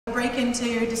break into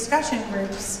your discussion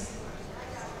groups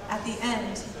at the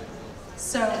end.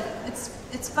 So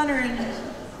it's funner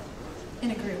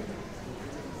in a group.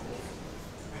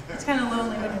 It's kind of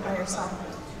lonely when you're by yourself,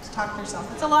 to talk to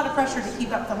yourself. It's a lot of pressure to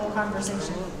keep up the whole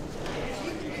conversation.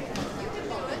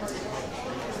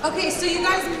 Okay, so you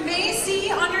guys may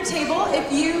see on your table,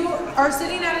 if you are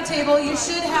sitting at a table, you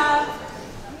should have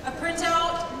a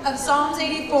printout of Psalms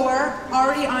 84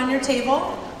 already on your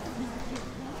table.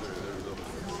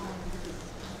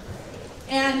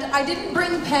 And I didn't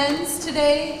bring pens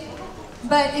today,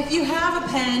 but if you have a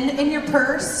pen in your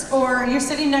purse, or you're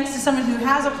sitting next to someone who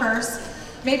has a purse,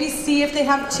 maybe see if they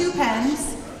have 2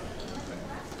 pens.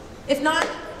 If not,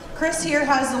 Chris here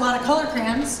has a lot of color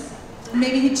crayons.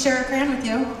 Maybe he'd share a crayon with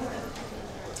you.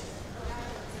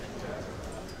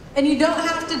 And you don't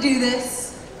have to do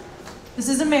this. This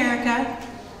is America.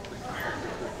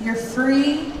 You're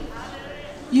free.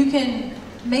 You can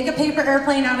make a paper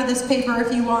airplane out of this paper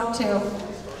if you want to.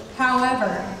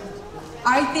 However,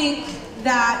 I think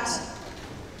God's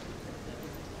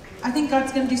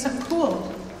going to do something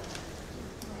cool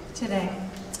today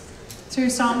through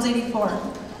Psalms 84.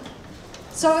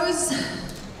 So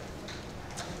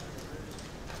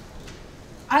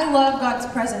I love God's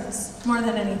presence more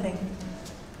than anything.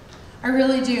 I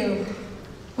really do.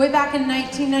 Way back in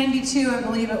 1992, I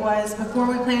believe it was, before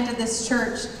we planted this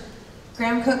church,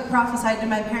 Graham Cook prophesied to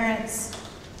my parents,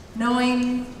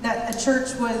 knowing that a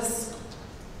church was,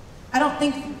 I don't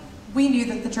think we knew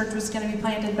that the church was going to be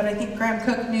planted, but I think Graham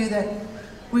Cook knew that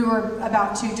we were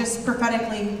about to, just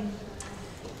prophetically.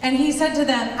 And he said to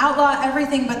them, outlaw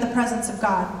everything but the presence of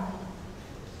God.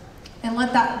 And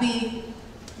let that be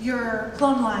your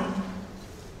plumb line.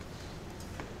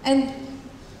 And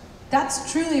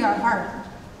that's truly our heart,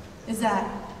 is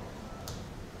that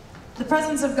the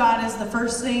presence of God is the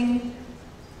first thing,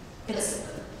 it's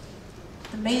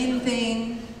the main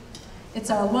thing,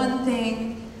 it's our one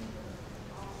thing,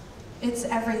 it's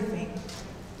everything.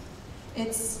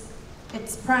 It's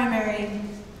primary.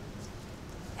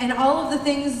 And all of the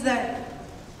things that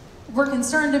we're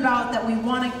concerned about, that we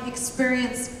want to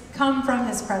experience, come from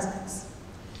His presence.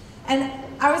 And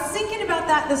I was thinking about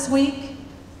that this week,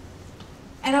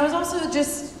 and I was also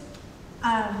just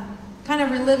kind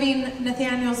of reliving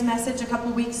Nathaniel's message a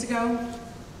couple weeks ago,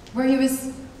 where he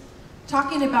was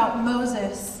talking about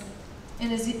Moses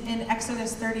in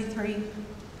Exodus 33,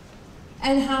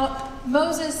 and how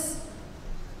Moses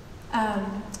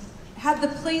had the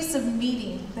place of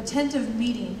meeting, the tent of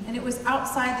meeting, and it was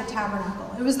outside the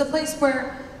tabernacle. It was the place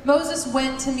where Moses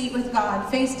went to meet with God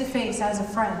face to face as a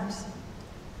friend,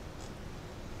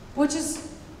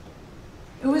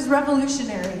 it was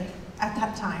revolutionary at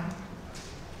that time.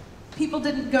 People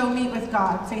didn't go meet with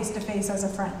God face to face as a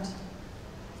friend.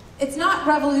 It's not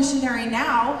revolutionary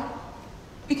now,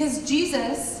 because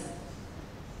Jesus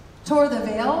tore the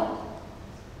veil.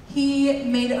 He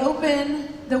made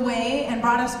open the way and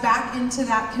brought us back into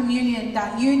that communion,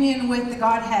 that union with the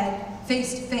Godhead,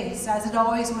 face to face, as it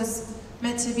always was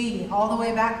meant to be, all the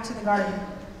way back to the garden,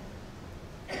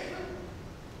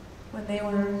 when they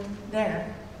were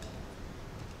there.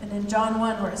 And in John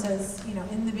 1, where it says,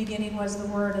 in the beginning was the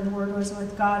Word, and the Word was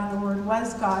with God, and the Word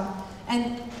was God.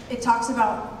 And it talks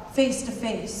about face to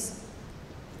face.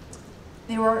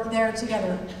 They were there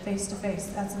together, face to face.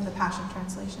 That's in the Passion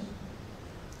Translation.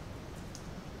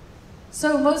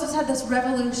 So Moses had this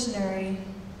revolutionary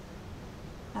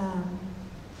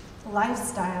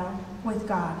lifestyle with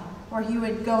God, where he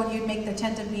would go and he would make the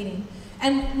tent of meeting.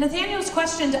 And Nathaniel's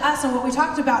question to us, and what we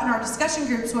talked about in our discussion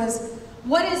groups, was,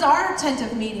 what is our tent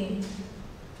of meeting?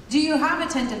 Do you have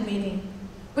a tent of meeting?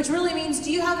 Which really means,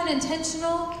 do you have an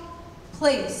intentional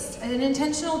place, an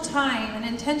intentional time, an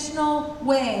intentional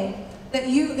way that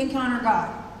you encounter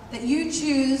God, that you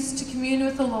choose to commune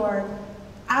with the Lord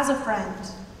as a friend?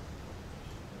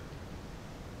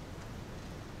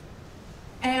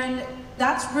 And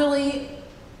that's really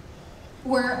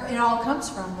where it all comes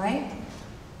from, right?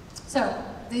 So,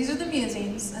 these are the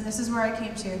musings, and this is where I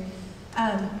came to.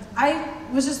 I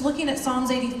was just looking at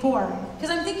Psalms 84,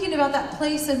 because I'm thinking about that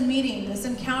place of meeting, this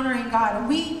encountering God. And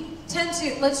we tend to,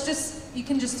 you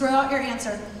can just throw out your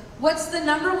answer. What's the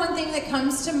number one thing that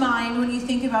comes to mind when you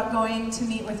think about going to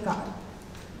meet with God?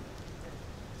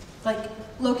 Like,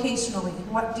 locationally,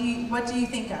 what do you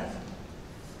think of?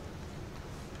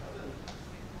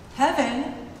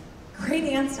 Heaven? Great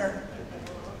answer.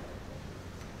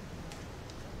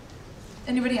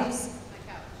 Anybody else?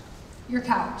 My couch. Your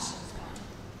couch.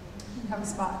 You have a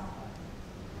spot.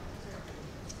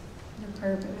 Your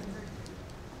prayer booth.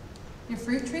 Your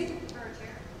fruit tree? Prayer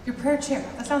chair. Your prayer chair.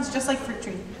 That sounds just like fruit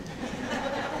tree.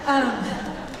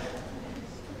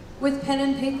 with pen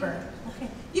and paper. Okay.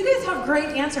 You guys have great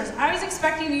answers. I was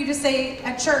expecting you to say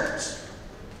at church.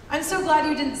 I'm so glad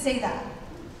you didn't say that.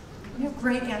 You have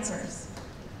great answers.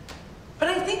 But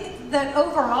I think that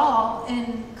overall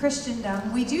in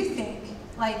Christendom, we do think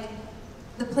like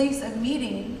the place of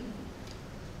meeting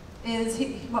is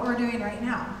what we're doing right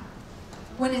now,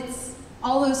 when it's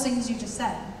all those things you just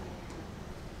said.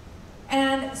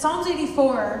 And Psalms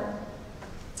 84,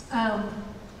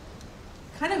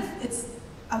 it's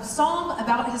a psalm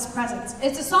about his presence.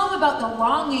 It's a psalm about the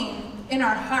longing in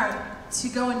our heart to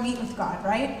go and meet with God,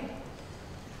 right?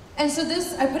 And so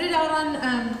this, I put it out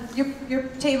on your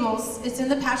tables. It's in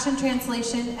the Passion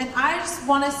Translation, and I just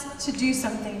want us to do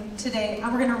something today.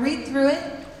 And we're going to read through it,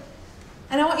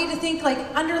 and I want you to think, like,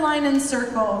 underline and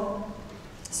circle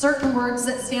certain words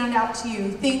that stand out to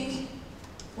you. Think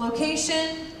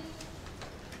location,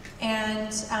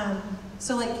 and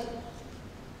so like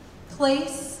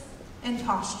place and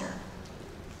posture.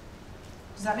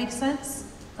 Does that make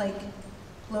sense? Like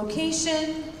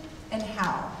location and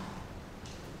how,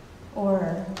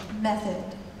 or method.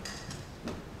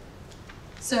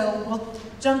 So we'll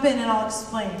jump in and I'll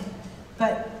explain.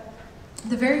 But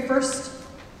the very first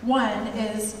one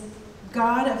is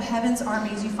God of heaven's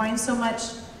armies. You find so much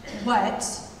what?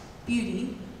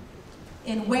 Beauty.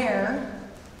 In where?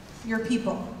 Your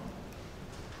people.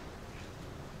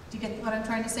 Do you get what I'm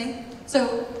trying to say?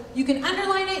 So you can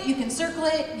underline it, you can circle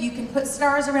it, you can put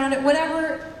stars around it,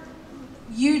 whatever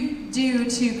you do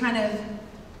to kind of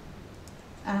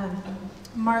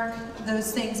mark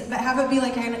those things, but have it be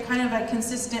like a kind of a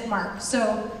consistent mark.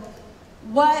 So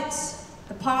what,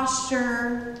 the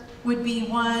posture would be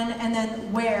one, and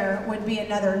then where would be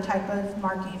another type of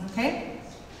marking, okay?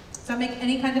 Does that make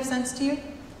any kind of sense to you?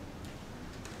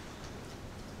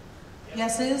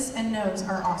 Yeses and nos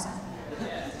are awesome.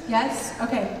 Yes?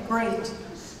 Okay, great.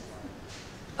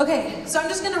 Okay, so I'm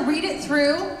just going to read it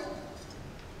through,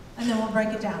 and then we'll break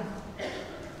it down.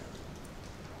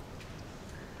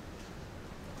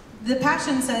 The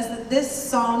Passion says that this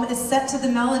psalm is set to the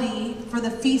melody for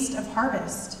the Feast of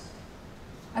Harvest.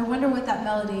 I wonder what that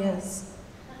melody is.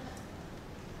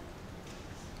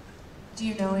 Do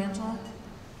you know, Angela?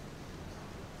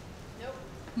 Nope.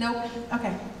 Nope?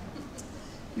 Okay.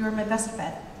 You were my best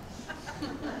bet.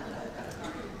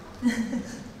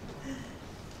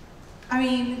 I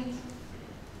mean,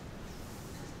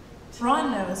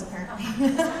 Ron knows, apparently.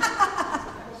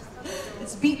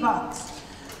 It's beatbox.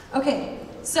 Okay,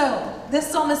 so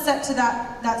this psalm is set to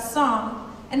that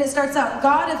song, and it starts out,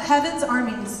 God of heaven's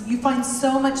armies, you find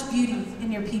so much beauty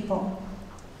in your people.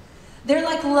 They're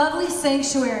like lovely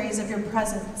sanctuaries of your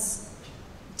presence.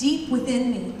 Deep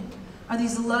within me are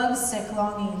these lovesick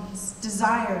longings,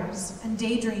 desires, and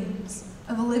daydreams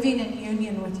of living in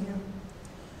union with you.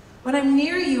 When I'm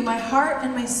near you, my heart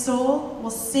and my soul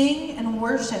will sing and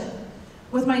worship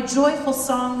with my joyful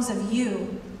songs of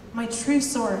you, my true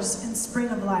source and spring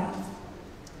of life.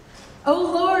 O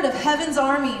Lord of heaven's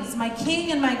armies, my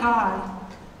King and my God,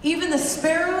 even the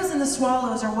sparrows and the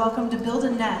swallows are welcome to build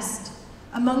a nest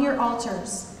among your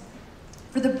altars,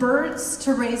 for the birds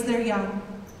to raise their young.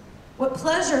 What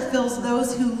pleasure fills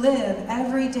those who live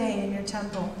every day in your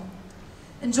temple,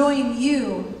 enjoying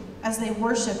you as they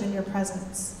worship in your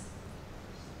presence.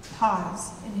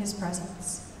 Pause in his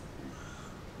presence.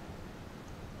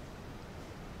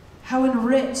 How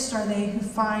enriched are they who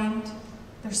find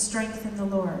their strength in the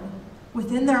Lord.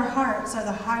 Within their hearts are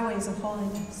the highways of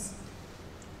holiness.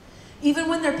 Even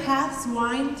when their paths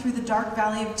wind through the dark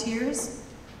valley of tears,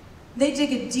 they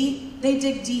dig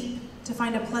deep to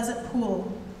find a pleasant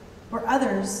pool where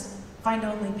others find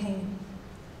only pain.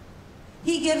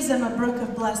 He gives them a brook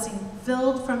of blessing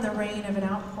filled from the rain of an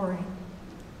outpouring,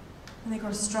 and they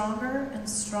grow stronger and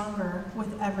stronger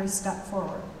with every step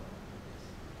forward.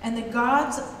 And the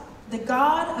God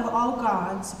of all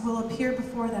gods will appear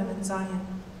before them in Zion.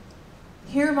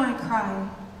 Hear my cry,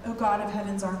 O God of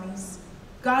heaven's armies.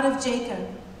 God of Jacob,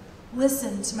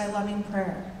 listen to my loving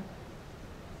prayer.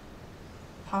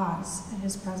 Pause in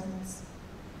his presence.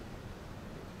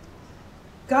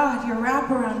 God, your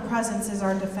wraparound presence is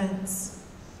our defense.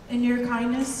 In your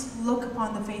kindness, look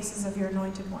upon the faces of your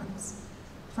anointed ones.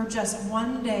 For just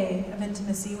one day of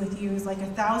intimacy with you is like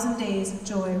 1,000 days of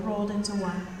joy rolled into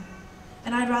one.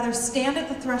 And I'd rather stand at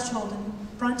the threshold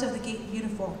in front of the gate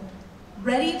beautiful,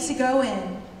 ready to go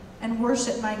in and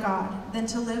worship my God, than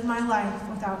to live my life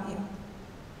without you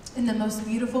in the most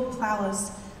beautiful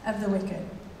palace of the wicked.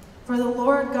 For the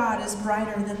Lord God is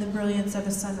brighter than the brilliance of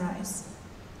a sunrise.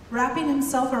 Wrapping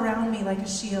himself around me like a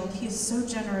shield, he is so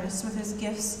generous with his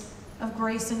gifts of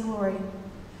grace and glory.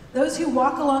 Those who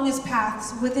walk along his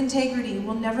paths with integrity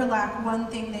will never lack one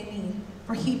thing they need,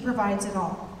 for he provides it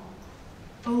all.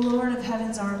 O Lord of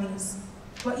heaven's armies,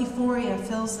 what euphoria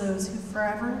fills those who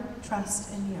forever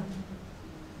trust in you.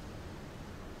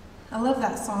 I love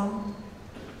that song.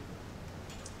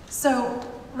 So,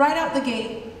 right out the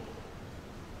gate,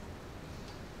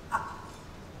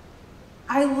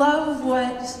 I love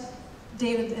what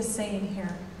David is saying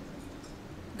here.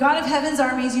 God of heaven's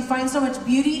armies, you find so much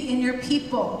beauty in your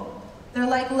people. They're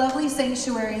like lovely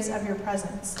sanctuaries of your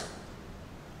presence.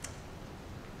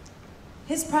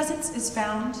 His presence is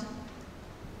found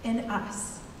in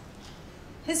us.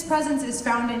 His presence is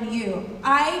found in you.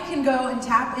 I can go and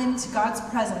tap into God's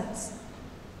presence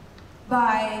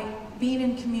by being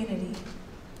in community,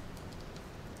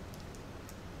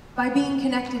 by being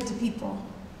connected to people.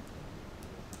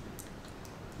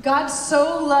 God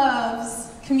so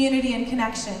loves community and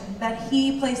connection that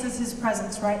he places his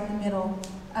presence right in the middle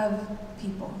of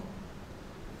people.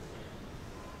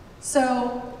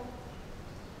 So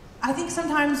I think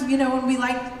sometimes, when we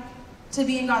like to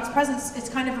be in God's presence, it's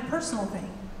kind of a personal thing.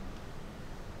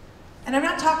 And I'm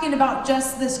not talking about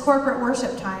just this corporate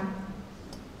worship time.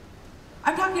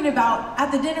 I'm talking about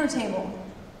at the dinner table.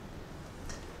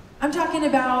 I'm talking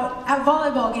about at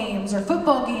volleyball games or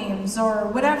football games or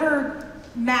whatever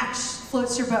match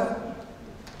floats your boat.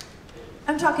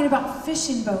 I'm talking about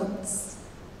fishing boats,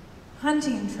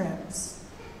 hunting trips.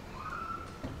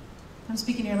 I'm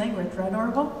speaking your language, right,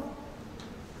 Orville?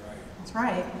 That's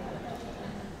right.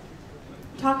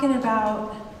 Talking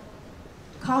about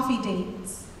coffee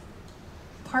dates,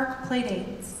 park play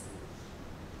dates,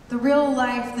 the real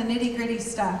life, the nitty-gritty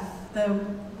stuff, the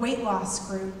weight loss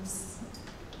groups,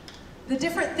 the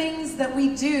different things that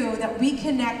we do that we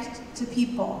connect to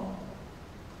people.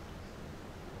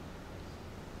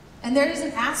 And there is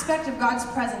an aspect of God's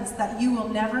presence that you will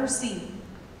never see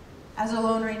as a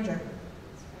Lone Ranger.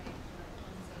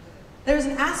 There's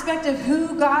an aspect of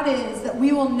who God is that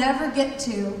we will never get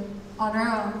to on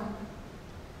our own.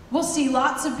 We'll see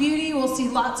lots of beauty, we'll see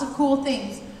lots of cool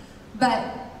things,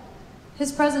 but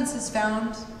his presence is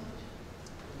found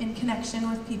in connection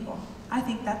with people. I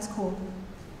think that's cool.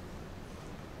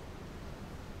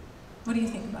 What do you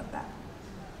think about that?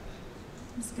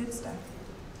 It's good stuff.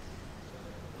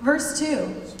 Verse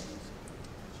 2.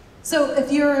 So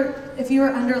if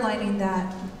you're underlining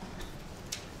that,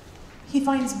 he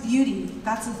finds beauty.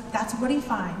 That's what he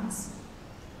finds.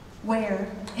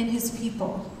 Where? In his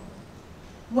people.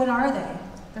 What are they?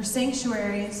 They're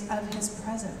sanctuaries of his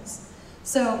presence.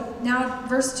 So now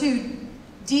verse 2,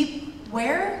 deep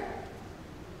where?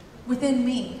 Within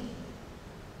me.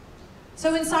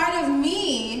 So inside of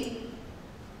me,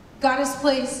 God has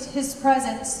placed his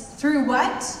presence through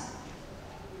what?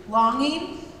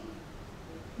 Longing,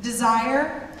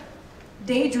 desire,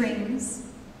 daydreams,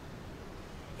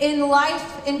 in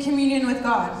life in communion with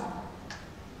God.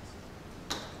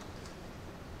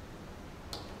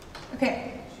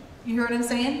 Okay, you hear what I'm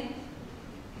saying?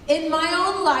 In my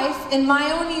own life, in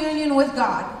my own union with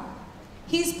God,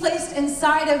 he's placed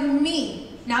inside of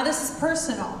me. Now this is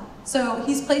personal. So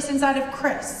he's placed inside of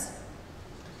Chris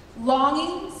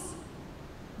longings,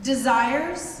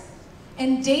 desires,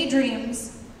 and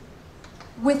daydreams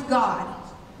with God.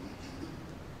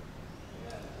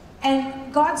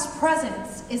 And God's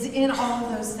presence is in all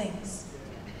of those things.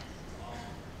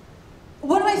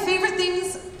 One of my favorite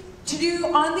things to do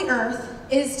on the earth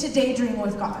is to daydream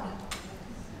with God.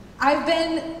 I've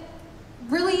been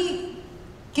really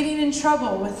getting in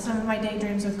trouble with some of my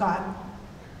daydreams with God.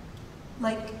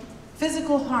 Like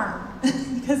physical harm,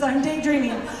 because I'm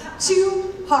daydreaming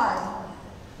too hard.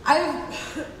 I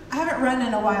haven't run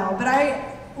in a while, but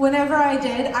whenever I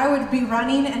did, I would be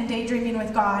running and daydreaming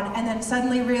with God, and then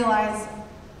suddenly realize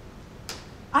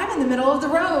I'm in the middle of the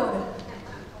road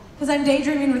because I'm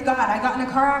daydreaming with God. I got in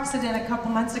a car accident a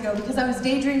couple months ago because I was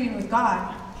daydreaming with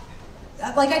God.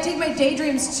 Like I take my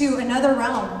daydreams to another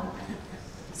realm.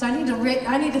 So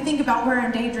I need to think about where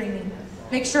I'm daydreaming.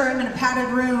 Make sure I'm in a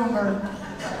padded room or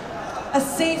a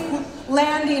safe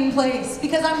landing place,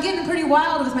 because I'm getting pretty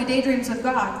wild with my daydreams with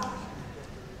God.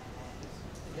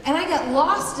 And I get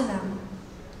lost in them.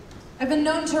 I've been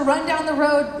known to run down the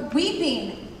road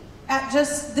weeping at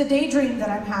just the daydream that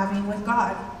I'm having with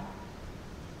God.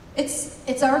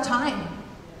 It's our time.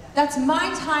 That's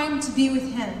my time to be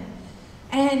with him.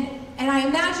 And I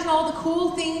imagine all the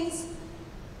cool things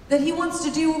that he wants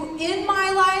to do in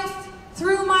my life,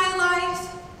 through my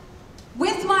life,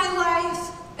 with my life,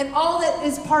 and all that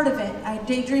is part of it. I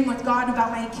daydream with God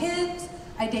about my kids.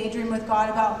 I daydream with God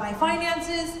about my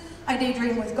finances. I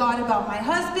daydream with God about my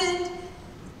husband.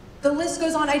 The list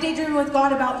goes on. I daydream with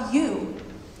God about you.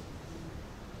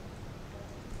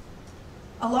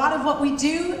 a lot of what we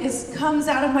do comes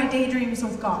out of my daydreams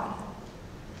with God.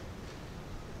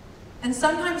 And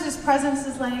sometimes his presence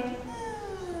is like,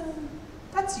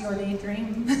 that's your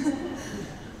daydream.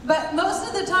 But most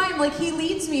of the time, like, he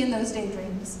leads me in those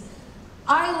daydreams.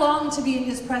 I long to be in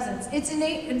his presence. It's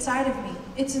innate inside of me.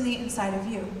 It's innate inside of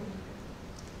you.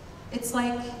 It's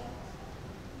like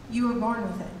you were born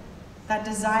with it. That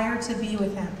desire to be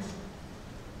with him.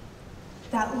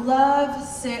 That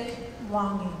love-sick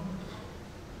longing.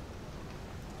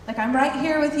 Like, I'm right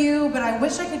here with you, but I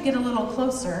wish I could get a little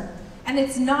closer. And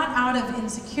it's not out of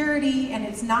insecurity, and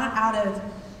it's not out of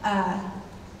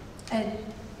an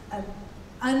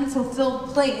unfulfilled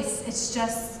place. It's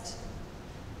just,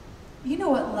 you know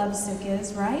what lovesick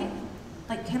is, right?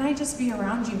 Like, can I just be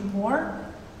around you more?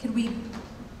 Could we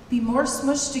be more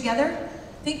smushed together?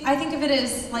 I think of it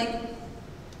as like,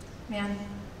 man,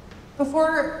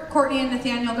 before Courtney and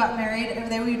Nathaniel got married,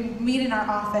 they would meet in our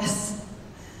office,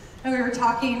 and we were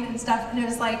talking and stuff, and it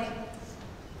was like,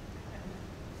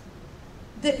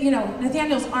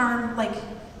 Nathaniel's arm, like,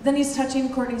 then he's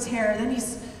touching Courtney's hair, then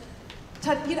he's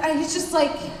just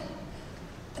like,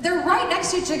 they're right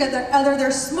next to each other, they're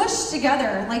smushed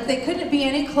together, like they couldn't be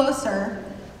any closer,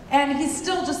 and he's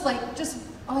still just like,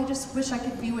 I just wish I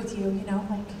could be with you,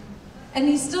 like, and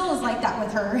he still is like that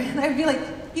with her, and I'd be like,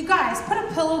 you guys, put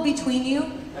a pillow between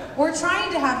you, we're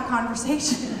trying to have a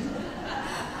conversation,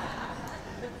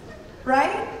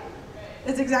 right?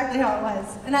 It's exactly how it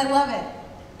was, and I love it.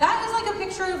 That is like a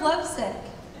picture of lovesick,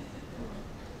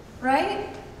 right?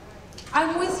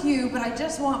 I'm with you, but I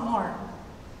just want more.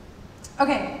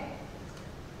 Okay,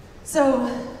 so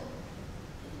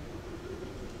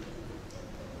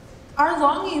our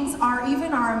longings are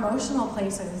even our emotional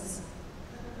places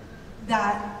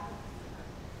that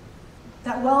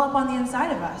well up on the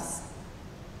inside of us.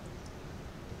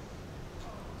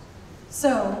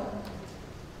 So,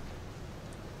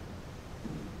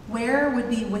 where would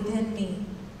be within me?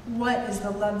 What is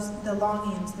the loves, the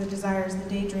longings, the desires, the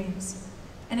daydreams?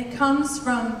 And it comes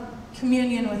from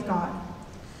communion with God.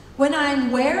 When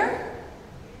I'm where?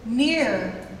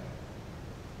 Near.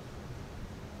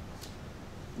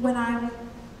 When I'm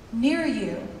near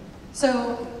you.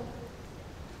 So,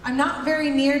 I'm not very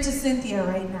near to Cynthia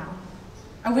right now.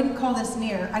 I wouldn't call this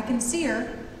near. I can see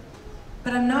her,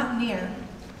 but I'm not near.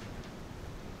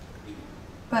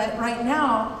 But right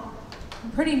now,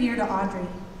 I'm pretty near to Audrey.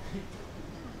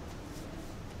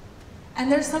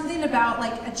 And there's something about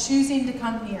like a choosing to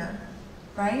come near,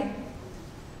 right?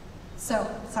 So,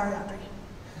 sorry, Audrey.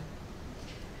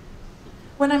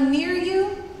 When I'm near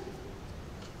you,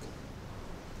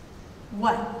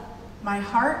 what? My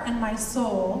heart and my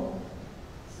soul,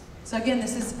 so again,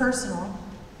 this is personal,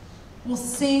 will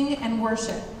sing and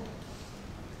worship.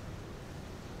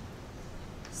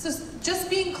 So just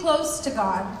being close to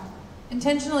God,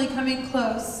 intentionally coming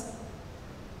close,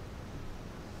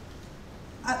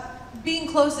 being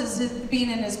close is being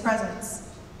in his presence,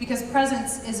 because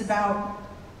presence is about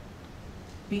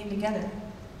being together.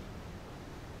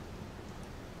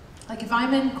 Like if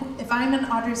I'm in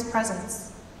Audrey's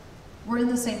presence, we're in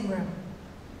the same room.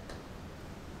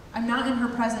 I'm not in her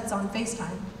presence on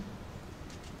FaceTime.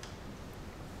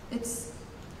 It's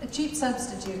a cheap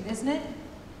substitute, isn't it?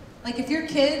 Like if your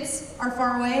kids are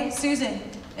far away, Susan,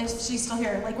 if she's still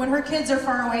here, like when her kids are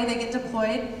far away, they get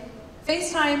deployed,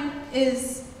 FaceTime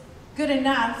is good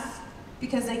enough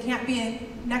because they can't be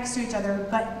next to each other,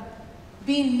 but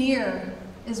being near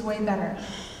is way better.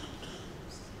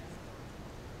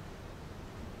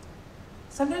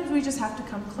 Sometimes we just have to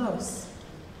come close.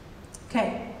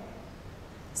 Okay,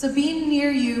 so being near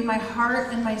you, my heart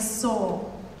and my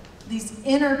soul, these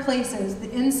inner places, the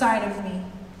inside of me,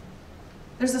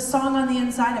 there's a song on the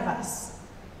inside of us.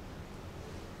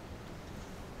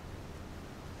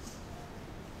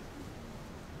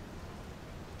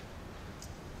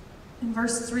 In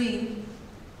verse 3,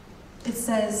 it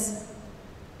says,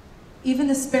 even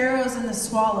the sparrows and the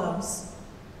swallows.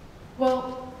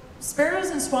 Well,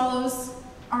 sparrows and swallows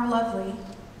are lovely,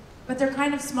 but they're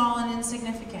kind of small and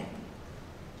insignificant.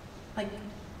 Like,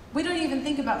 we don't even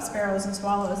think about sparrows and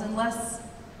swallows unless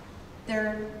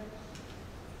they're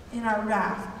in our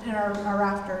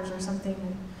rafters or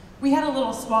something. We had a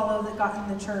little swallow that got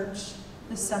in the church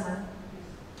this summer.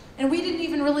 And we didn't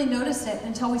even really notice it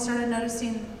until we started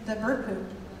noticing the bird poop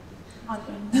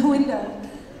on the window.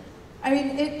 I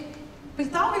mean, we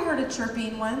thought we heard a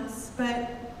chirping once, but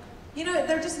you know,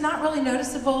 they're just not really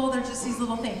noticeable. They're just these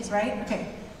little things, right?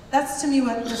 Okay, that's to me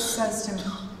what this says to me.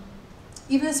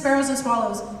 Even the sparrows and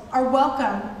swallows are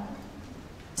welcome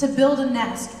to build a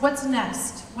nest. What's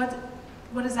nest? What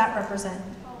does that represent?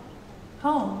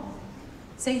 Home.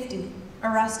 Safety. a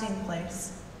resting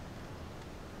place.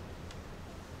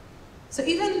 So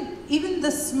even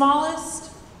the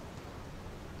smallest,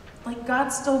 like God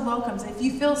still welcomes. If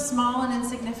you feel small and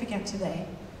insignificant today,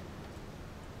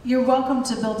 you're welcome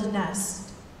to build a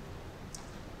nest.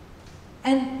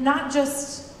 And not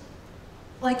just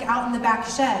like out in the back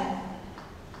shed,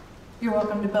 you're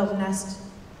welcome to build a nest.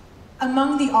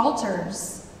 Among the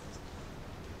altars,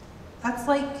 that's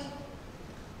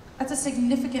a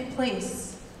significant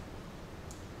place.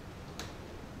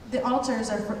 The altars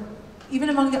are for, even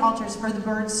among the altars, for the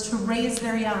birds to raise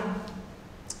their young.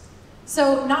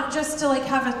 So not just to like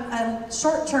have a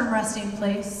short-term resting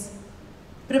place,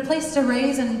 but a place to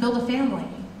raise and build a family.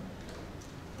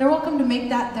 They're welcome to make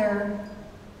that their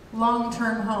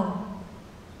long-term home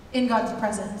in God's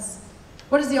presence.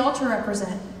 What does the altar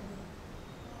represent?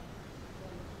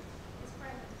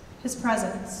 His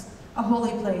presence, a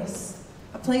holy place,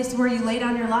 a place where you lay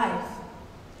down your life.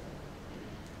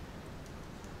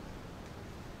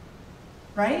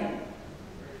 Right?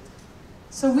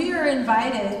 So we are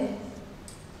invited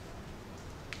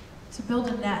to build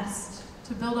a nest,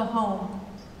 to build a home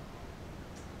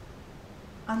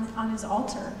on his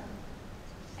altar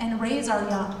and raise our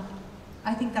young.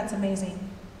 I think that's amazing.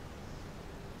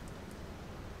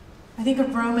 I think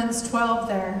of Romans 12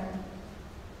 there,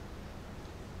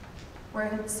 where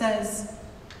it says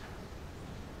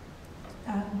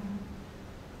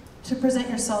to present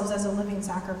yourselves as a living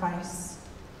sacrifice.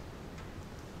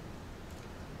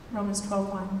 Romans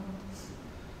 12:1.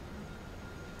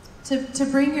 To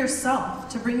bring yourself,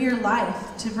 to bring your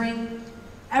life, to bring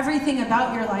everything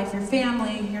about your life, your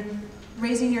family, your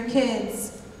raising your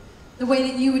kids, the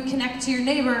way that you would connect to your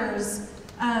neighbors,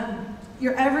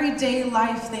 your everyday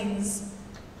life things,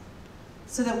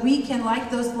 so that we can, like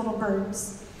those little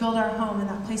birds, build our home in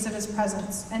that place of his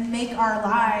presence and make our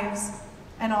lives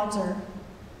an altar.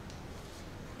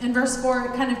 In verse 4,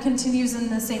 it kind of continues in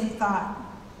the same thought.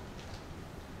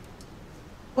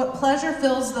 What pleasure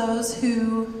fills those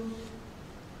who,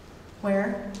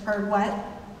 where, or what,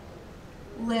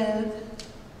 live,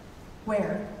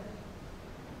 where?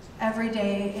 Every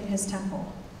day in his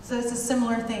temple. So it's a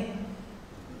similar thing.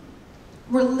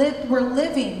 We're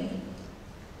living.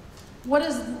 What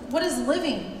is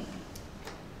living?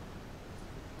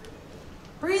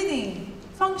 Breathing,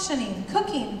 functioning,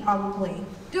 cooking probably,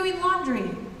 doing laundry,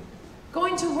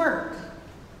 going to work,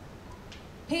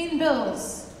 paying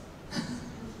bills.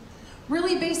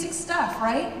 Really basic stuff,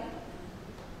 right?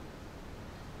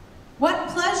 What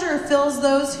pleasure fills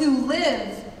those who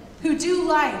live, who do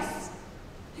life,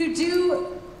 who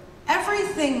do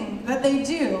everything that they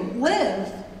do,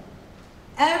 live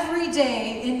every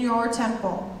day in your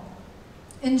temple,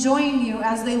 enjoying you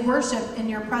as they worship in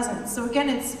your presence. So again,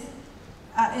 it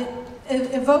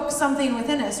evokes something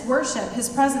within us. Worship, his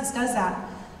presence does that.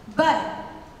 But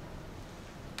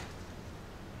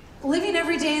living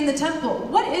every day in the temple.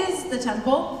 What is the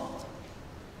temple?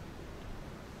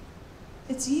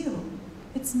 It's you.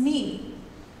 It's me.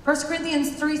 1 Corinthians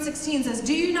 3:16 says,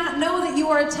 do you not know that you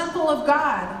are a temple of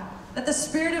God, that the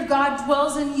Spirit of God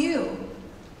dwells in you?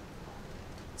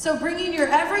 So bringing your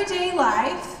everyday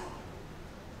life,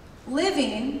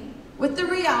 living with the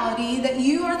reality that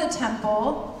you are the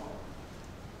temple,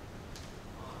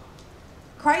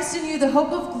 Christ in you, the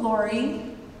hope of glory.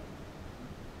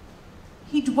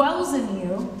 He dwells in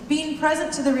you, being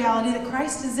present to the reality that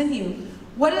Christ is in you.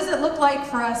 What does it look like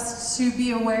for us to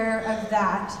be aware of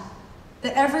that?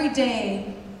 That every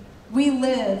day we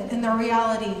live in the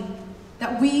reality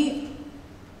that we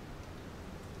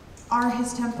are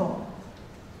his temple.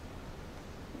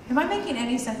 Am I making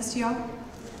any sense to y'all?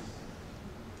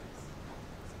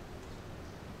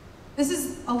 This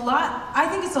is a lot, I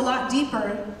think it's a lot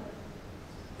deeper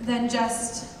than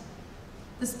just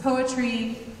this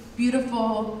poetry,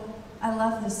 beautiful. I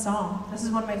love this song. This is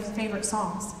one of my favorite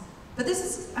songs. But this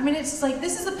is, I mean, it's like,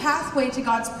 this is a pathway to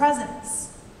God's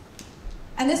presence.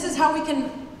 And this is how we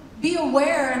can be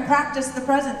aware and practice the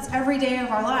presence every day of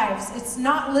our lives. It's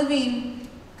not living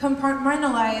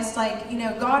compartmentalized, like, you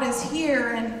know, God is here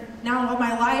and now all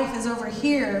my life is over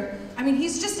here. I mean,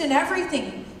 he's just in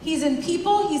everything. He's in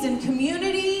people, he's in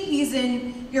community, he's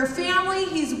in your family,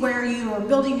 he's where you are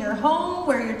building your home,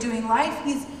 where you're doing life.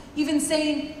 He's even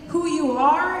saying, who you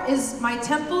are is my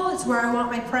temple, it's where I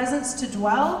want my presence to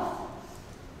dwell.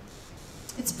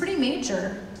 It's pretty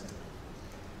major.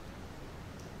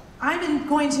 I'm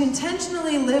going to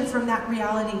intentionally live from that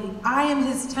reality. I am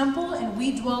his temple and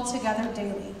we dwell together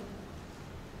daily.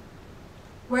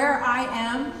 Where I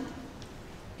am,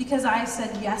 because I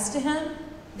said yes to him,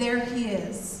 there he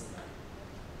is.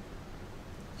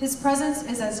 His presence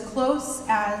is as close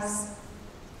as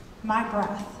my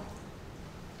breath.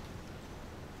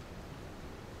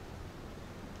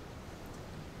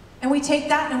 And we take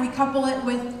that and we couple it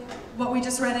with what we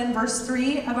just read in verse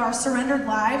 3 of our surrendered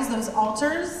lives, those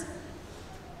altars.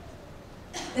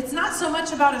 It's not so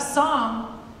much about a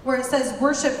song where it says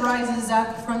worship rises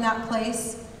up from that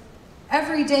place.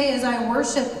 Every day as I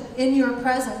worship in your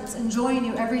presence and join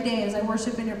you every day as I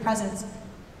worship in your presence.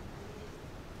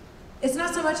 It's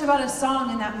not so much about a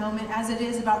song in that moment as it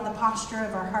is about the posture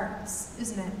of our hearts,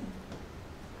 isn't it?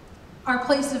 Our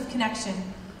place of connection,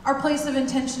 our place of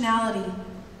intentionality,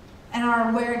 and our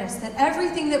awareness that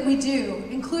everything that we do,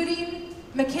 including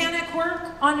mechanic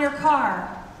work on your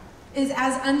car, is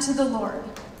as unto the Lord.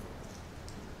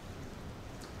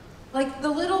 Like the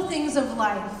little things of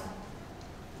life,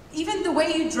 even the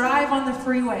way you drive on the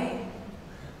freeway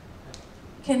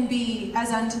can be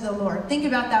as unto the Lord. Think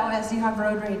about that as you have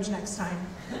road rage next time.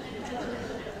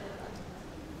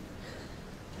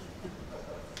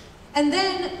 And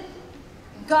then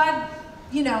God,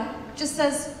 just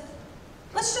says,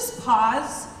 let's just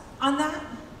pause on that.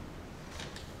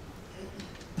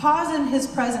 Pause in his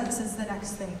presence is the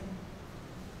next thing.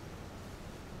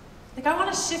 Like, I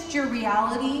want to shift your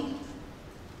reality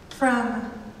from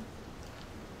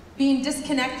being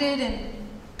disconnected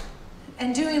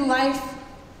and doing life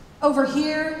over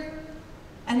here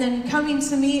and then coming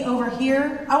to me over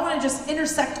here. I want to just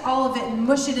intersect all of it and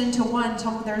mush it into one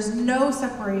until there's no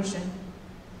separation.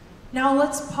 Now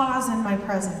let's pause in my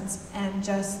presence and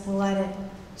just let it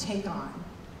take on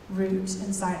root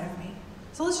inside of me.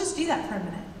 So let's just do that for a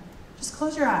minute. Just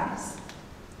close your eyes.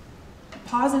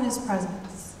 Pause in his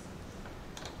presence.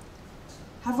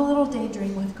 Have a little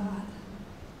daydream with God.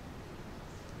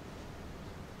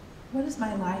 What is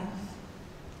my life?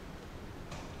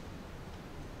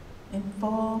 In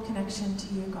full connection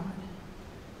to you, God.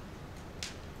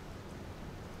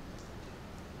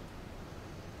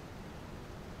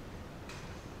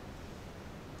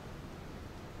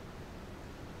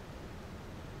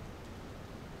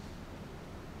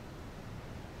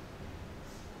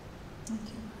 Thank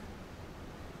you.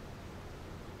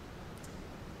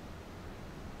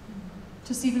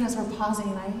 Just even as we're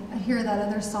pausing, I hear that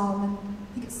other psalm, and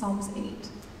I think it's Psalms 8. It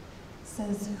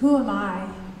says, who am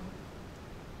I?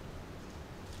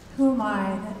 Who am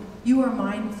I that you are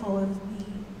mindful of me?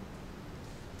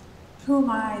 Who am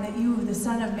I that you, the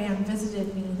Son of Man,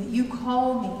 visited me, that you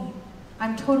call me?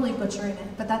 I'm totally butchering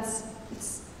it, but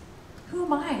who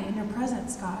am I in your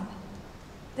presence, God?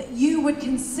 That you would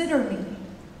consider me.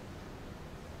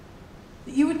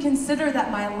 That you would consider that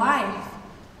my life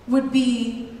would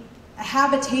be a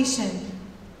habitation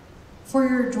for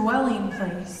your dwelling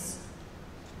place.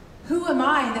 Who am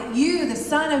I that you, the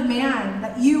Son of Man,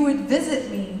 that you would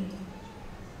visit me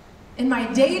in my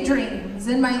daydreams,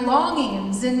 in my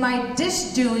longings, in my dish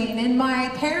doing, in my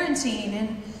parenting,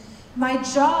 in my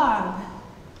job?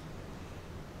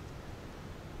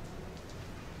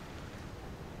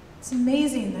 It's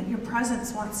amazing that your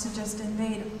presence wants to just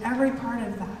invade every part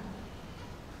of that.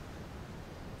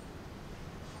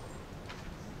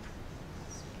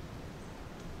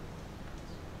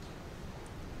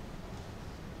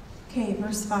 Okay,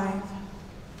 verse 5.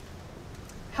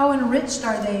 How enriched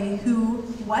are they who,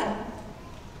 what?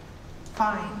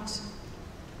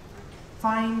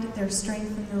 Find their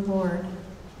strength in the Lord.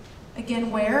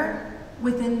 Again, where?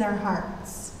 Within their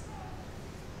hearts.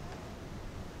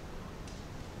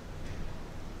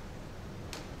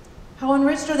 How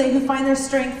enriched are they who find their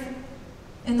strength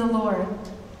in the Lord.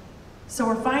 So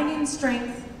we're finding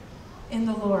strength in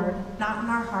the Lord, not in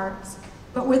our hearts,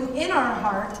 but within our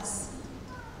hearts.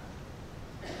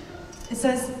 It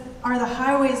says, are the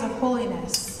highways of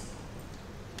holiness.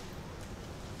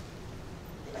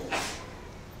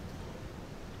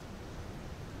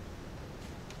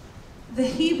 The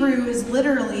Hebrew is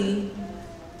literally,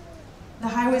 the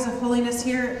highways of holiness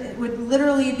here, it would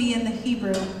literally be in the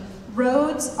Hebrew.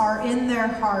 Roads are in their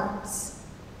hearts.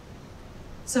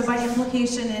 So by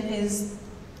implication, it is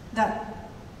that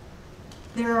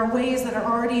there are ways that are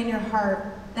already in your heart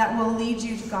that will lead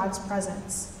you to God's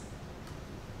presence.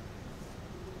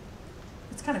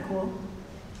 It's kind of cool.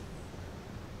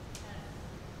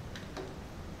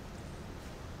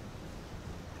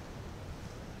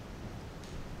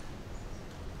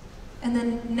 And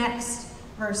then next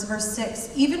verse, verse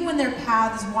 6. Even when their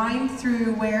paths wind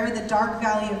through where? The dark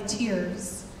valley of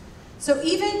tears. So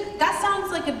even, that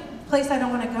sounds like a place I don't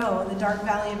want to go, the dark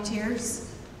valley of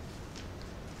tears.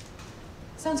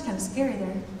 Sounds kind of scary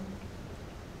there.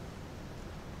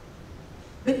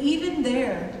 But even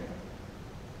there,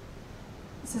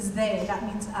 it says they, that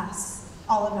means us,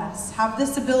 all of us, have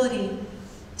this ability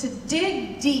to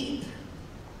dig deep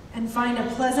and find a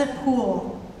pleasant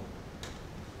pool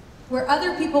where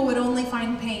other people would only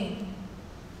find pain.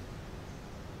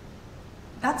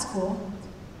 That's cool.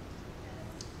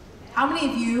 How many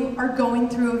of you are going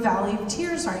through a valley of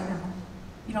tears right now?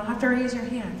 You don't have to raise your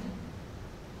hand.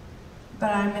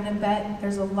 But I'm going to bet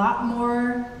there's a lot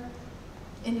more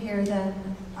in here than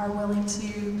are willing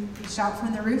to shout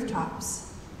from the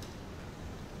rooftops.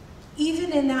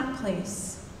 Even in that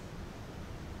place,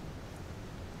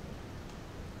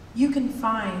 you can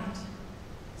find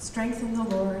strength in the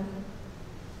Lord,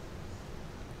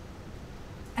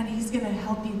 and He's going to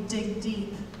help you dig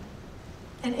deep.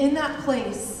 And in that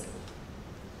place,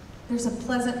 there's a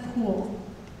pleasant pool.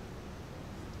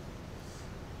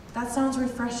 That sounds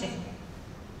refreshing.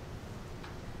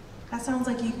 That sounds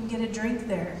like you can get a drink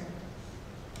there.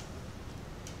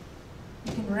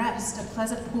 You can rest, a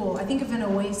pleasant pool. I think of an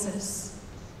oasis.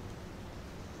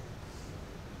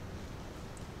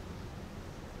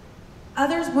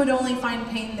 Others would only find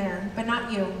pain there, but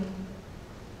not you.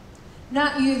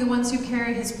 Not you, the ones who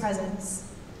carry His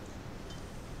presence.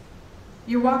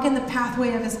 You're walking the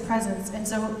pathway of His presence, and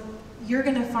so you're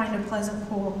going to find a pleasant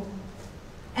pool.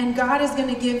 And God is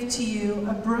going to give to you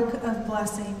a brook of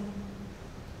blessing,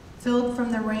 filled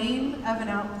from the rain of an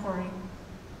outpouring.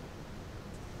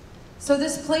 So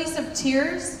this place of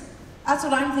tears, that's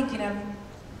what I'm thinking of.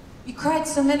 You cried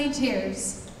so many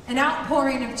tears, an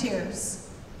outpouring of tears.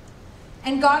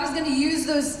 And God is going to use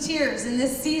those tears in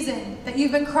this season that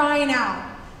you've been crying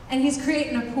out, and He's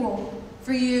creating a pool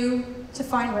for you to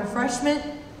find refreshment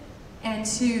and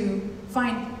to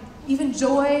find even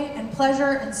joy and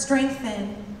pleasure and strength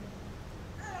in.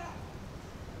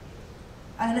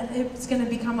 And it's going to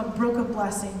become a brook of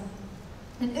blessing.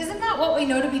 And isn't that what we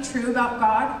know to be true about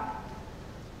God?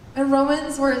 In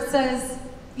Romans, where it says,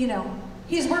 you know,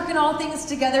 He's working all things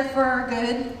together for our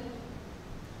good.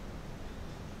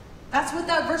 That's what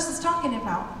that verse is talking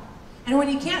about. And when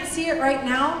you can't see it right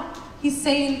now, He's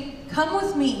saying, come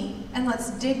with me and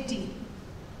let's dig deep.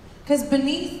 Because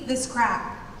beneath this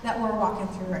crap that we're walking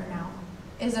through right now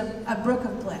is a brook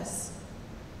of bliss.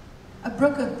 A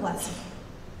brook of blessing.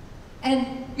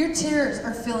 And your tears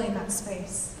are filling that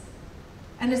space.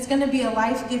 And it's going to be a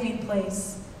life-giving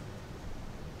place.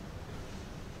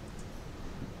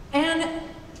 And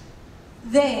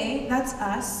they, that's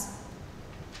us,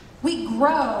 we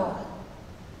grow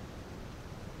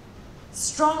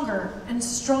stronger and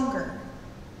stronger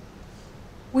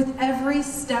with every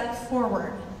step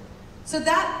forward. So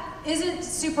that isn't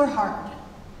super hard.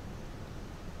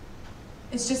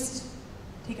 It's just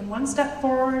taking one step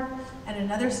forward and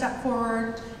another step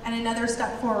forward and another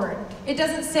step forward. It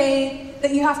doesn't say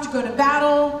that you have to go to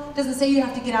battle. It doesn't say you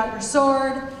have to get out your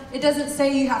sword. It doesn't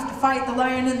say you have to fight the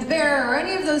lion and the bear or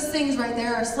any of those things right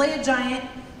there or slay a giant.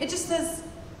 It just says,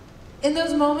 in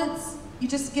those moments, you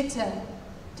just get to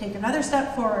take another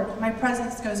step forward. My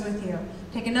presence goes with you.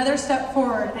 Take another step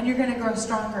forward and you're going to grow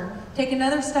stronger. Take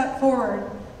another step forward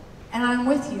and I'm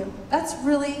with you. That's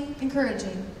really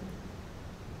encouraging.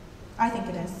 I think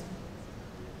it is.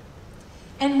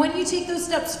 And when you take those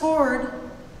steps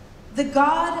forward, the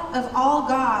God of all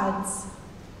gods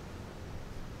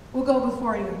will go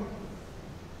before you.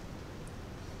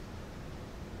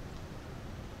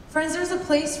 Friends, there's a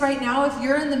place right now, if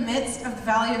you're in the midst of the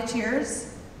valley of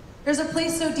tears, there's a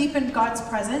place so deep in God's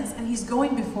presence, and He's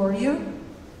going before you.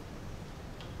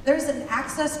 There's an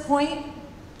access point,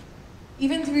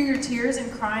 even through your tears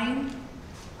and crying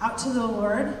out to the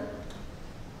Lord.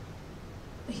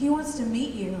 He wants to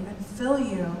meet you and fill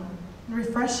you and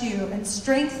refresh you and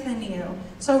strengthen you.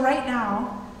 So right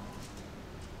now,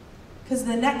 because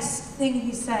the next thing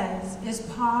He says is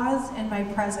pause in my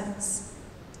presence.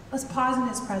 Let's pause in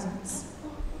His presence.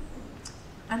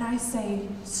 And I say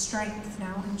strength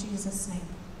now in Jesus' name.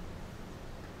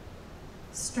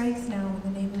 Strength now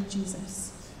in the name of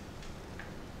Jesus.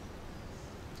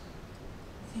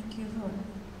 Thank you, Lord.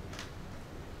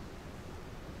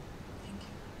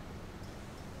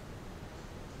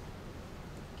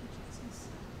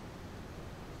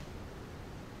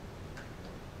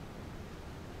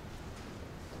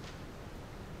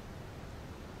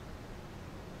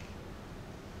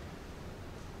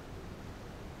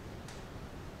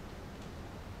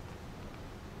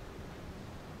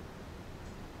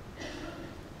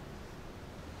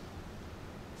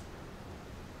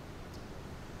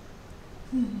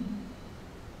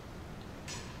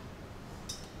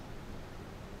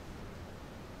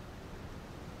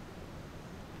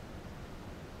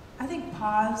 I think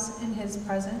pause in His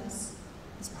presence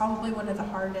is probably one of the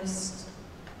hardest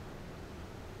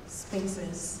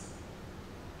spaces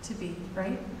to be,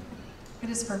 right? It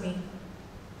is for me.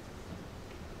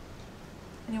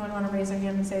 Anyone want to raise their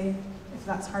hand and say if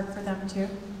that's hard for them too?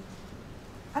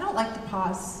 I don't like to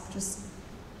pause just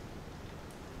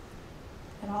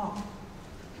at all.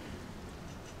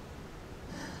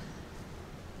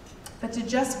 But to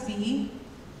just be,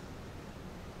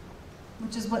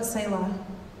 which is what Selah,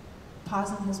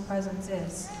 pause in his presence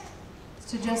is.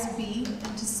 To just be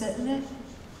and to sit in it,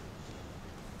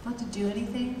 not to do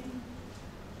anything.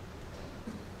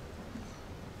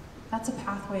 That's a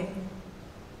pathway.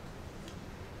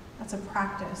 That's a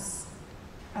practice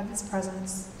of his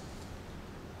presence.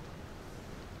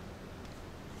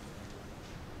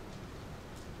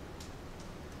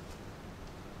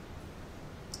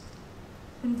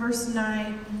 In verse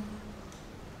 9,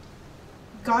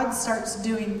 God starts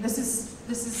doing,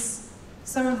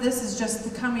 some of this is just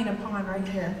the coming upon right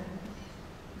here.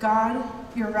 God,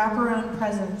 your wraparound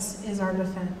presence is our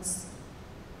defense.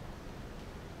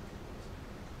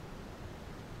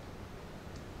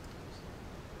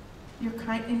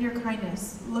 In your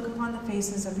kindness, look upon the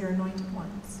faces of your anointed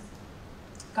ones.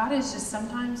 God is just,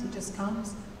 sometimes he just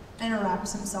comes and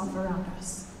wraps himself around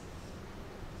us.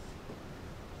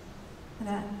 And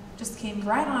that just came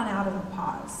right on out of a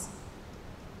pause.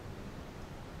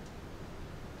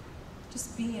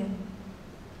 Just being.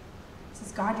 It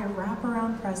says, God, your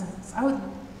wraparound presence. I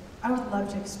would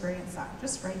love to experience that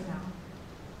just right now.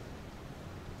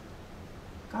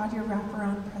 God, your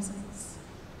wraparound presence.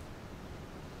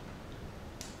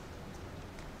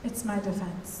 It's my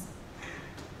defense.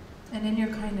 And in your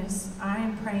kindness, I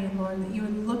am praying, Lord, that you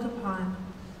would look upon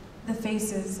the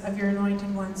faces of your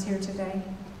anointed ones here today.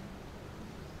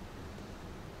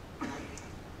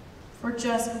 For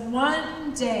just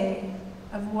one day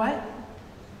of what?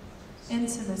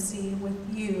 Intimacy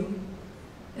with you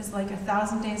is like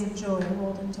 1,000 days of joy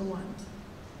rolled into one.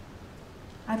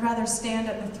 I'd rather stand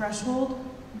at the threshold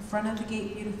in front of the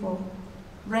gate beautiful,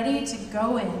 ready to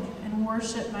go in and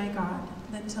worship my God,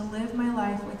 than to live my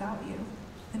life without you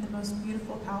in the most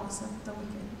beautiful palace of the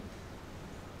wicked.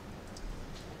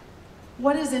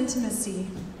 What is intimacy?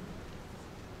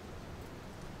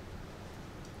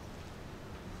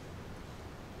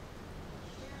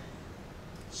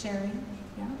 Sharing,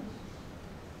 yeah.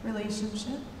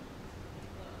 Relationship.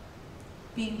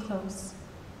 Being close.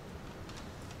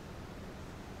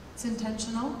 It's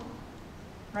intentional,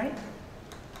 right?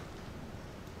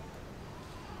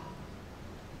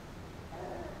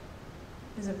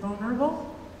 Is it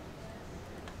vulnerable?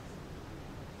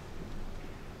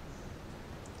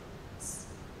 It's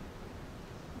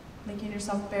making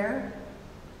yourself bare?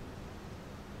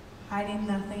 Hiding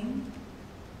nothing?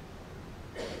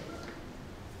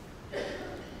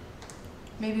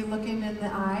 Maybe looking in the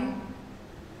eye?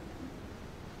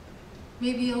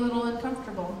 Maybe a little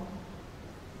uncomfortable?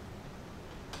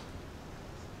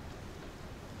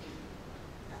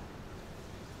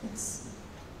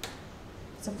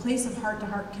 It's a place of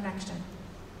heart-to-heart connection.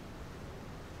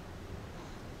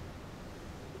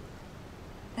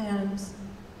 And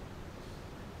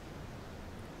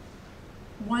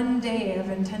one day of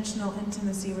intentional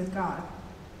intimacy with God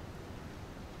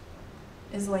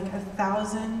is like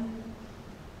 1,000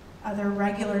 other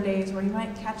regular days where you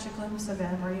might catch a glimpse of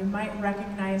him, or you might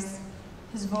recognize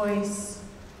his voice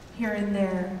here and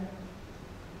there.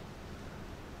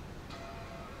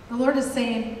 The Lord is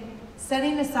saying,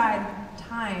 setting aside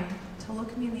time to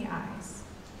look me in the eyes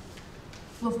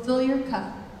will fill your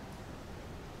cup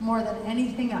more than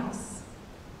anything else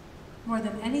you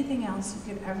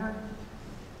could ever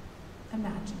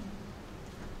imagine.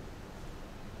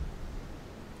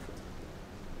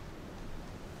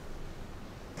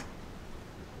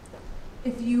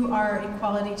 If you are a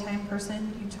quality time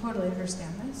person, you totally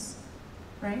understand this,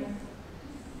 right?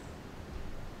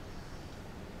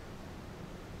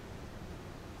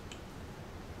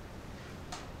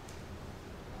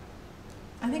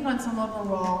 I think on some level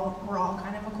we're all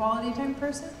kind of a quality time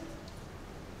person.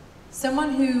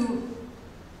 Someone who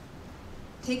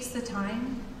takes the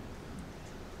time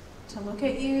to look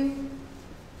at you,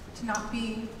 to not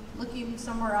be looking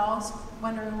somewhere else,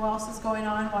 wondering what else is going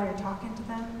on while you're talking to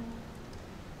them.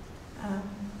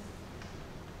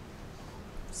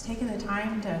 Just taking the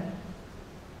time to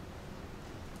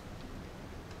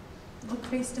look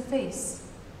face to face,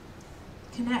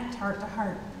 connect heart to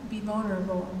heart, be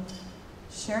vulnerable,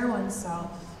 share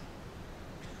oneself.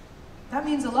 That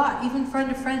means a lot, even friend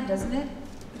to friend, doesn't it?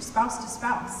 Or spouse to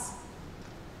spouse.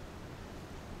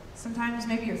 Sometimes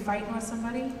maybe you're fighting with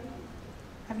somebody.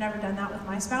 I've never done that with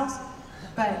my spouse,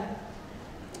 but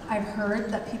I've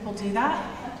heard that people do that.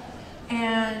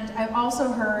 And I've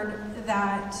also heard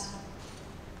that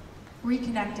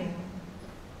reconnecting,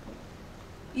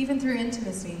 even through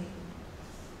intimacy,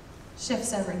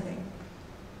 shifts everything.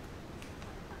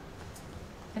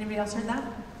 Anybody else heard that?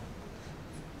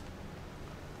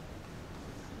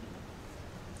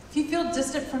 If you feel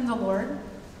distant from the Lord,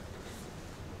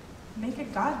 make a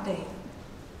God date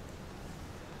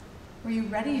where you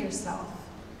ready yourself.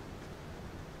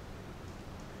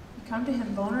 You come to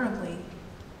him vulnerably.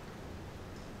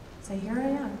 Say, here I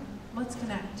am. Let's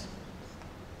connect.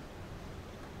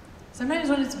 Sometimes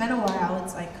when it's been a while,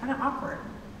 it's like kind of awkward.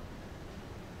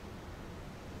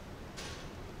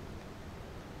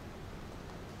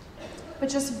 But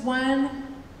just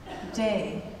one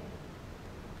day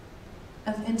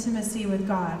of intimacy with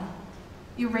God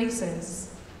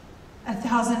erases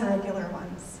 1,000 regular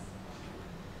ones.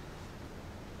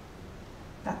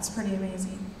 That's pretty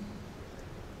amazing.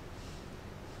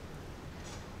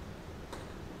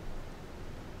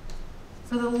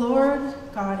 For the Lord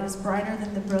God is brighter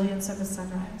than the brilliance of a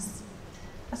sunrise.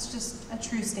 That's just a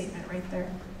true statement right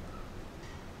there.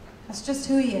 That's just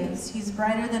who he is. He's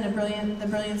brighter than the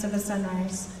brilliance of a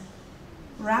sunrise,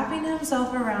 wrapping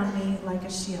himself around me like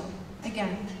a shield.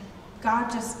 Again, God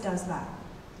just does that.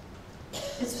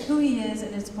 It's who he is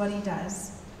and it's what he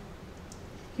does.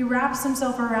 He wraps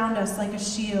himself around us like a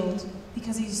shield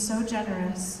because he's so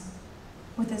generous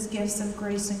with his gifts of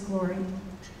grace and glory.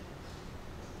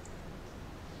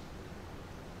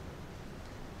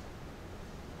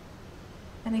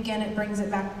 And again, it brings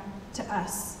it back to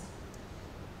us.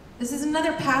 This is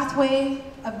another pathway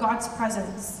of God's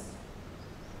presence.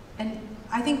 And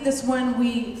I think this one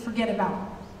we forget about.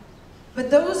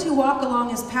 But those who walk along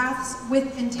his paths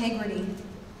with integrity,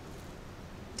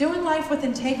 doing life with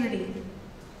integrity,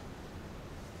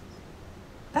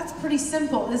 that's pretty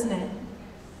simple, isn't it?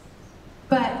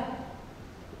 But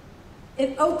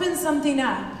it opens something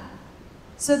up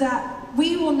so that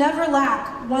we will never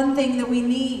lack one thing that we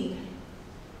need.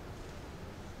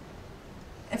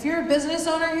 If you're a business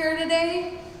owner here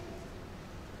today,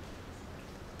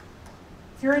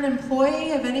 if you're an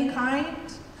employee of any kind,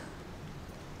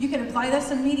 you can apply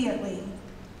this immediately.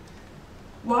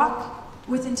 Walk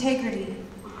with integrity.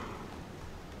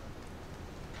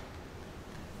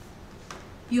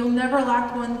 You'll never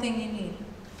lack one thing you need.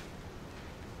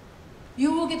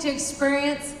 You will get to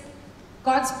experience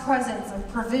God's presence of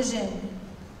provision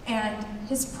and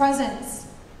his presence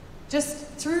just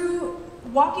through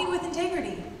walking with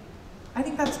integrity. I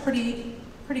think that's pretty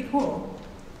cool.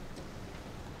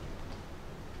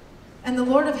 And the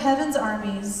Lord of heaven's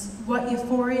armies, what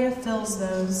euphoria fills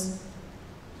those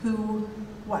who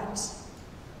what?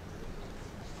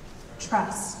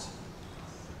 Trust.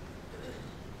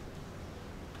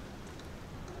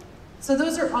 So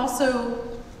those are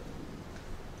also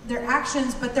their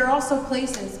actions, but they're also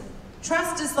places.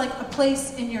 Trust is like a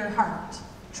place in your heart.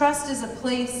 Trust is a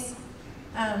place,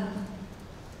 I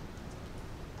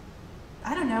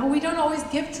don't know, we don't always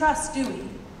give trust, do we?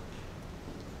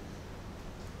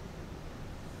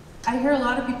 I hear a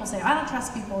lot of people say, I don't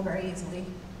trust people very easily.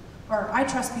 Or I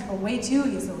trust people way too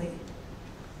easily.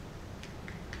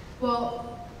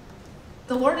 Well,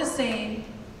 the Lord is saying,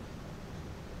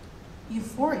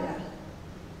 euphoria.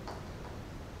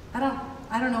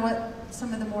 I don't know what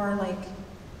some of the more like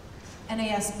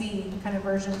NASB kind of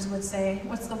versions would say.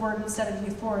 What's the word instead of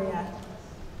euphoria?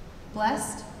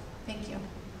 Blessed? Thank you.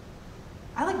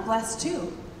 I like blessed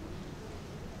too.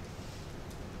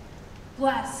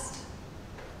 Blessed.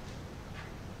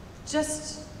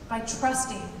 Just by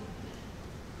trusting.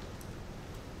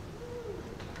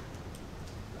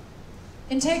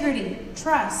 Integrity,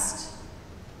 trust,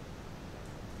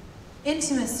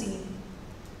 intimacy,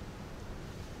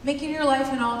 making your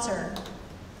life an altar,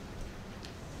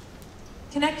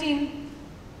 connecting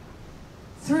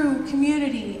through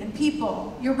community and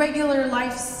people, your regular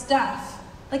life stuff.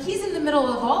 Like he's in the middle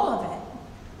of all of it.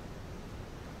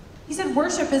 He said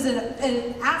worship is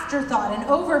an afterthought, an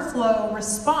overflow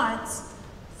response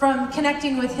from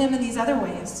connecting with him in these other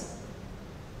ways.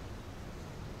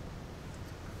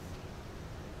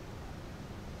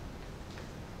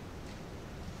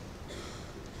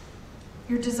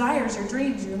 Your desires, your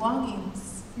dreams, your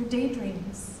longings, your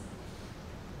daydreams.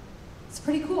 It's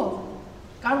pretty cool.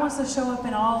 God wants to show up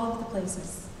in all of the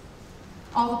places.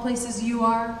 All the places you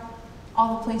are,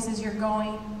 all the places you're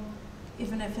going,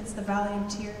 even if it's the valley of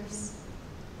tears.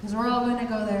 Because we're all going to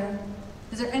go there.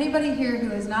 Is there anybody here who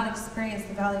has not experienced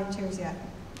the valley of tears yet?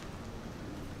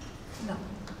 No,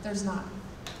 there's not.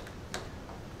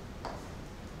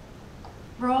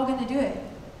 We're all going to do it.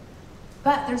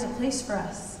 But there's a place for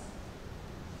us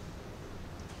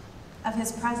of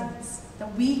his presence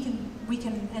that we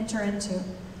can enter into.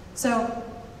 So,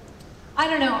 I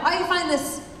don't know, I find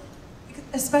this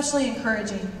especially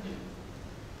encouraging.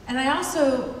 And I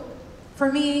also,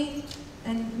 for me,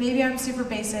 and maybe I'm super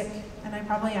basic, and I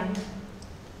probably am,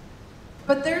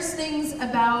 but there's things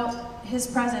about his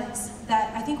presence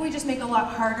that I think we just make a lot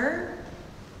harder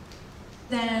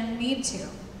than need to.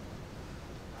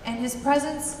 And his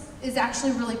presence is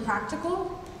actually really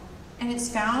practical, and it's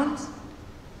found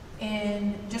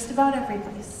in just about every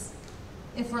place,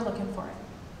 if we're looking for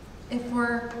it, if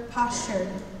we're postured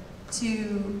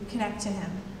to connect to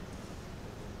him.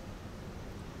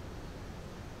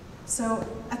 So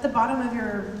at the bottom of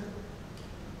your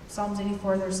Psalms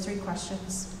 84, there's 3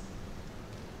 questions.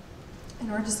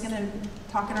 And we're just going to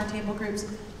talk in our table groups.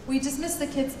 We dismissed the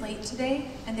kids late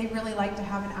today, and they really like to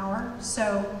have an hour.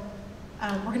 So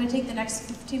we're going to take the next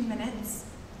 15 minutes.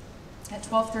 At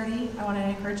 12:30, I want to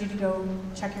encourage you to go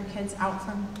check your kids out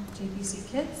from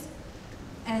JPC Kids.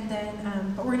 And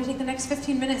then, but we're going to take the next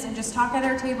 15 minutes and just talk at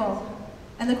our table.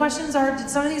 And the questions are, did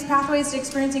some of these pathways to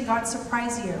experiencing God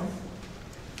surprise you?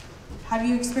 Have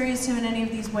you experienced him in any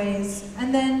of these ways?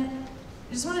 And then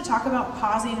I just want to talk about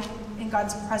pausing in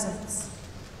God's presence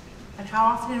and how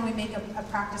often we make a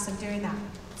practice of doing that.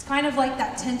 It's kind of like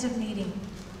that tent of meeting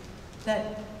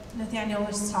that Nathaniel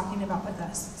was talking about with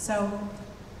us. So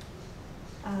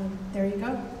there you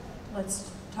go. Let's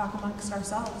talk amongst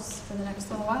ourselves for the next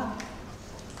little while.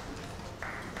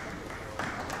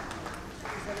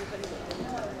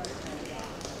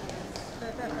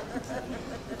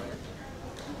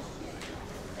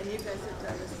 And you guys have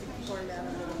done this before now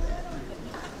a little bit.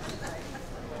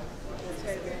 Is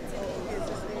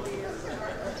this maybe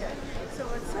okay? So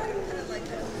it's sort of kind of like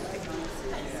that, like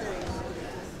sitting.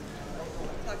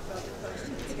 Talk about the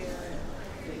questions here.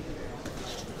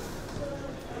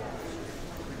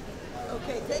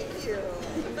 Okay, thank you.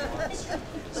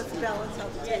 Let's balance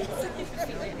out the tape.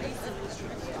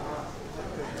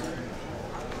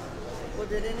 Well,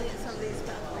 did some of these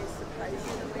pathways surprise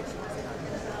you the way she was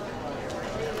talking about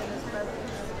being in his presence?